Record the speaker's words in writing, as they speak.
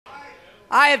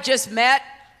I have just met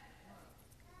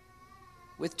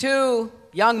with two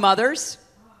young mothers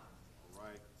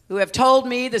who have told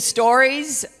me the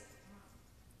stories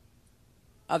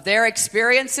of their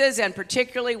experiences and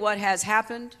particularly what has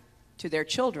happened to their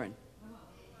children.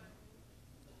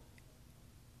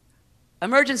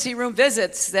 Emergency room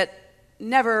visits that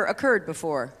never occurred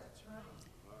before.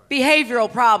 Behavioral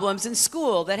problems in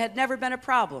school that had never been a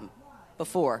problem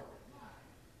before.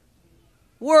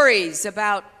 Worries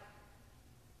about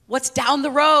what's down the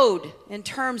road in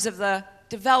terms of the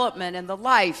development and the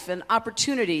life and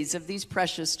opportunities of these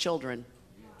precious children.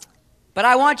 But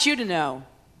I want you to know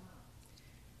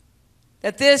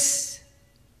that this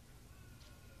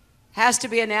has to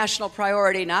be a national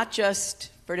priority, not just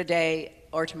for today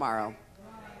or tomorrow.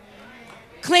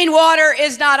 Clean water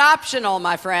is not optional,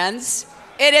 my friends.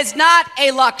 It is not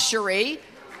a luxury.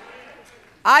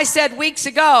 I said weeks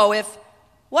ago, if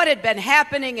what had been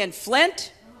happening in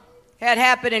Flint had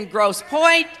happened in Grosse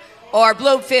Pointe or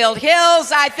Bloomfield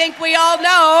Hills, I think we all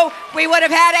know we would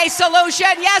have had a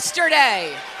solution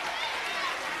yesterday.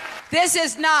 This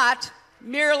is not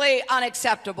merely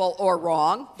unacceptable or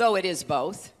wrong, though it is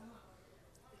both.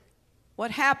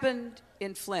 What happened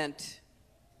in Flint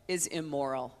is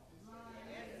immoral.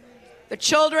 The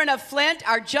children of Flint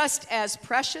are just as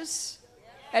precious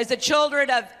as the children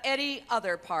of any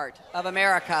other part of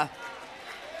America.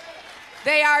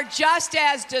 They are just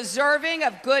as deserving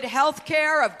of good health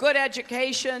care, of good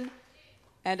education,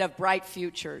 and of bright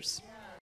futures.